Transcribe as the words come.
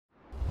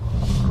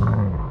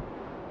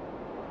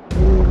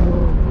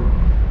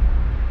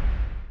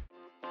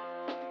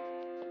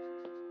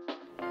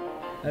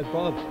Hey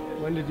Bob,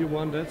 when did you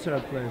win that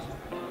third place?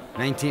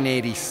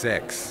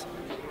 1986.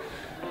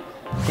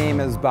 My name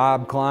is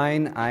Bob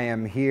Klein. I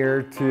am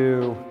here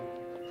to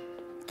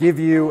give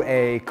you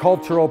a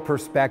cultural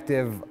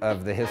perspective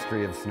of the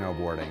history of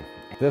snowboarding.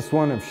 This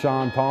one of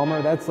Sean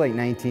Palmer, that's like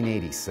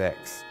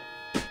 1986.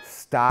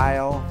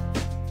 Style,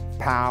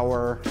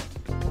 power,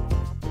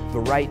 the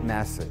right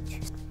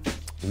message.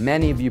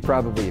 Many of you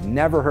probably have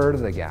never heard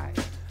of the guy,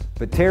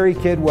 but Terry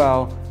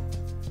Kidwell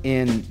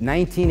in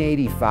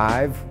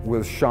 1985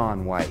 was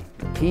Shaun White.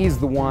 He's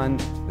the one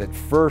that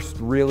first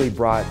really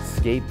brought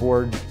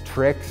skateboard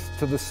tricks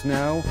to the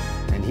snow,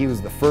 and he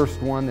was the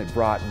first one that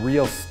brought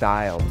real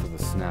style to the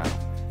snow.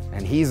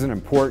 And he's an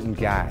important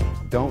guy.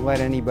 Don't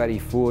let anybody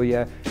fool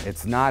you.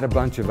 It's not a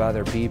bunch of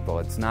other people.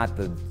 It's not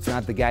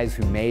the guys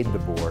who made the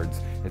boards.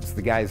 It's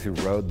the guys who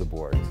rode the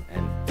boards.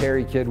 And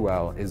Terry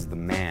Kidwell is the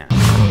man.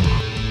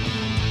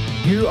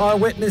 You are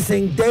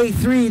witnessing day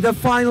 3, the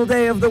final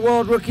day of the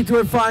World Rookie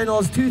Tour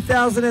Finals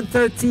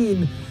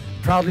 2013.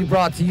 Proudly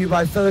brought to you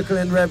by Volkl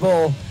and Red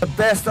Bull. The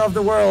best of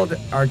the world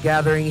are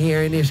gathering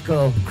here in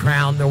Ischgl to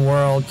crown the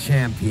world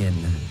champion.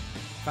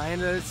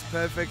 Finals,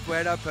 perfect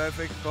weather,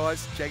 perfect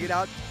course. Check it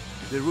out.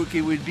 The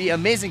rookie will be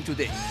amazing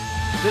today.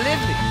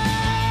 Believe me.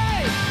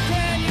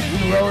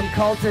 Rowan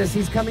Coulter,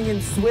 he's coming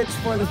in switch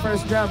for the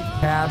first jump.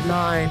 Tab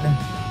 9.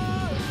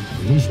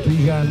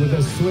 Ischgl with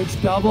a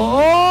switch double.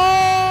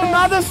 Oh!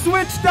 Another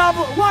switch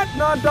double. What?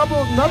 Not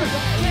double. Another.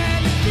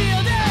 Can you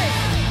feel this?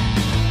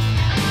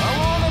 I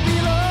wanna be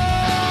loved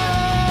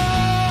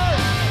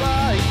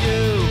by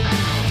you.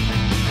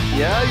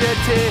 Yeah,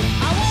 Yeti.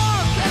 I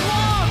walk and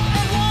walk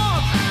and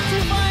walk to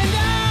find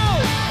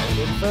out.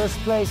 In first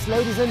place,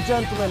 ladies and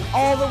gentlemen,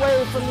 all the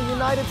way from the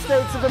United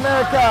States of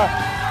America,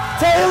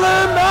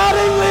 Taylor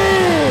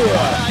Mattingly.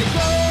 I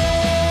go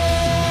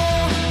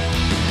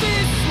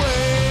this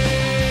way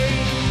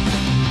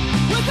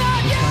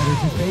without you.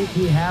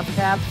 Fakey, half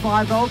tap,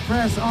 5-0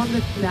 press on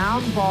the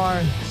down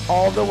bar.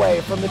 All the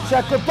way from the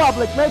Czech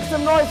Republic, make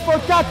some noise for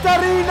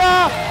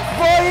Katerina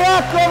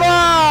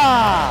Vojackova.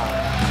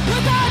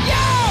 Without you.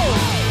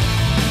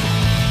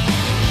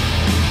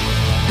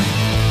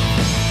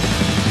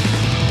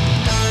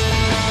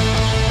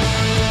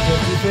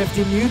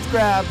 50-50 mute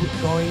grab,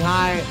 going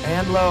high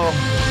and low.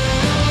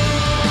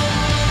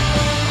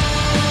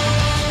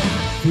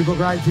 People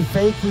grind to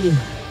Fakey.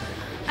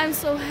 I'm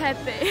so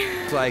happy.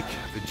 It's like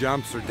the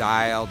jumps are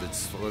dialed. It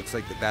looks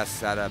like the best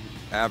setup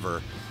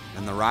ever.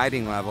 And the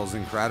riding level is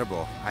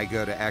incredible. I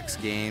go to X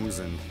Games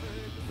and,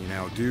 you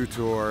know, do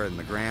tour and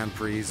the Grand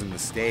Prix in the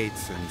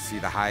States and see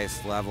the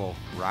highest level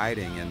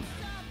riding, and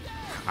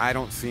I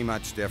don't see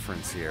much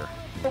difference here.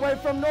 Away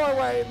from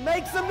Norway,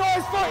 make some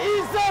noise for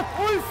Isak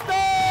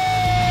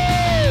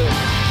Ulstein!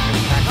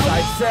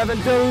 Backside 7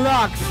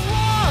 deluxe.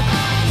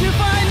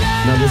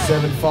 Number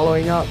 7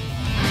 following up.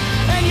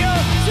 And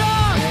you're drunk.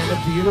 And a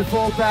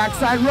beautiful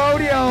backside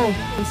rodeo.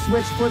 And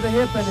switch for the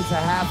hip, and it's a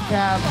half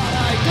cab.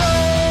 I go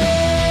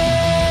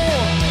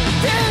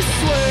this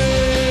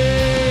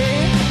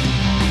way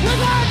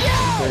without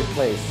you. Third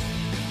place.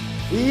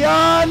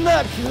 Jan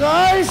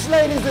Kreisch,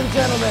 ladies and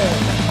gentlemen.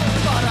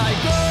 But I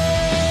go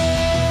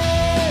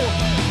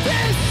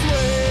this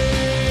way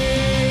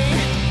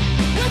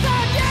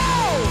without you.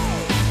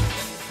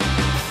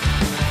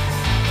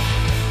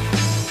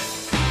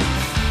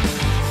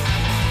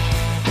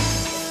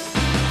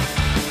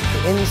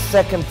 In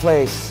second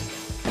place.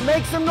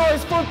 Make some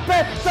noise for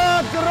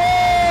Petter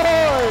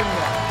Gron.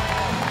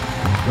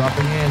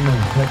 Dropping in,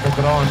 Petter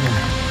Gron.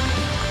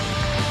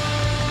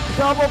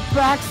 Double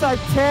backside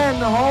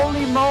 10,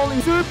 holy moly.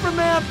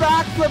 Superman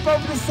backflip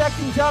over the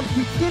second jump,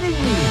 you kidding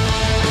me?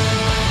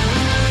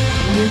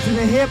 Into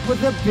the hip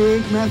with a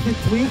big method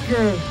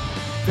tweaker.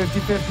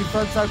 50-50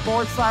 frontside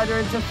board slider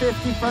into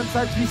 50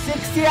 frontside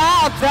 360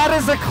 out. That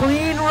is a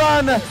clean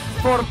run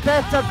for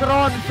Petter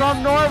Gron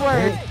from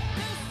Norway.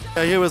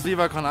 Here with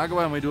Viva Con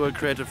Agua, and we do a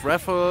creative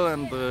raffle,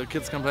 and the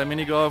kids can play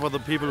mini golf for the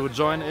people who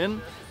join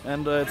in,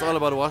 and it's all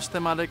about wash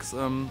thematics.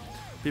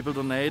 People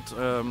donate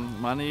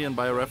money and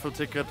buy a raffle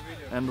ticket,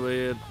 and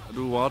we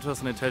do water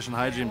sanitation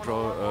hygiene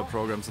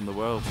programs in the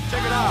world.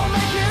 Check it out.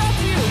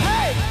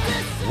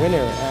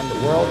 Winner and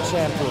world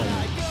champion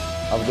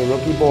of the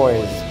rookie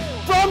boys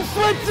from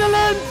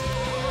Switzerland,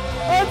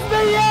 it's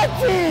the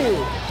Yeti.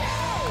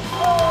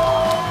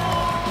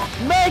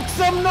 Make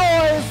some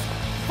noise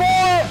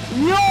for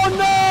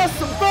Jonas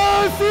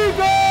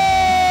Bösiger!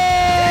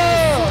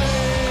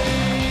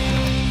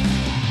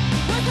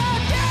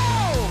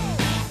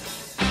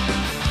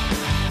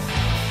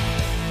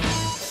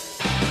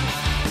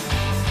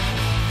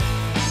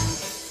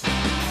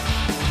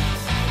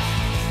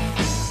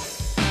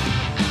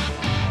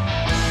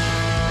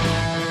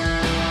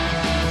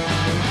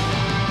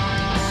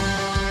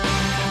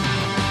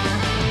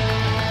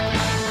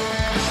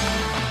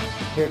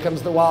 Here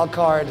comes the wild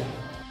card.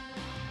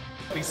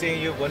 Be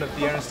seeing you at one of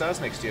the Iron Stars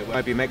next year.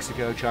 Might be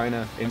Mexico,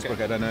 China, Innsbruck,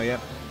 I don't know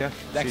yet. Yeah.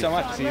 Thanks so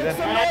much. See you then.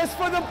 Some noise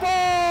for the boys!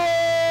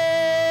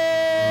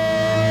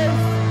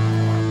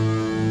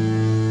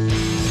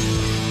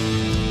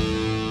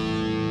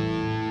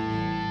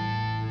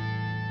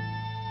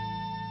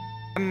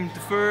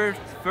 The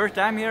third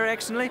time here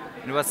actually.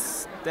 It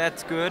was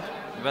that good.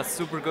 It was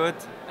super good.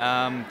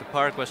 The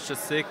park was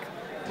just sick.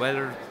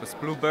 Weather was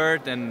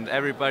bluebird and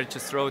everybody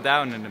just threw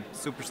down, and I'm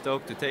super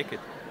stoked to take it.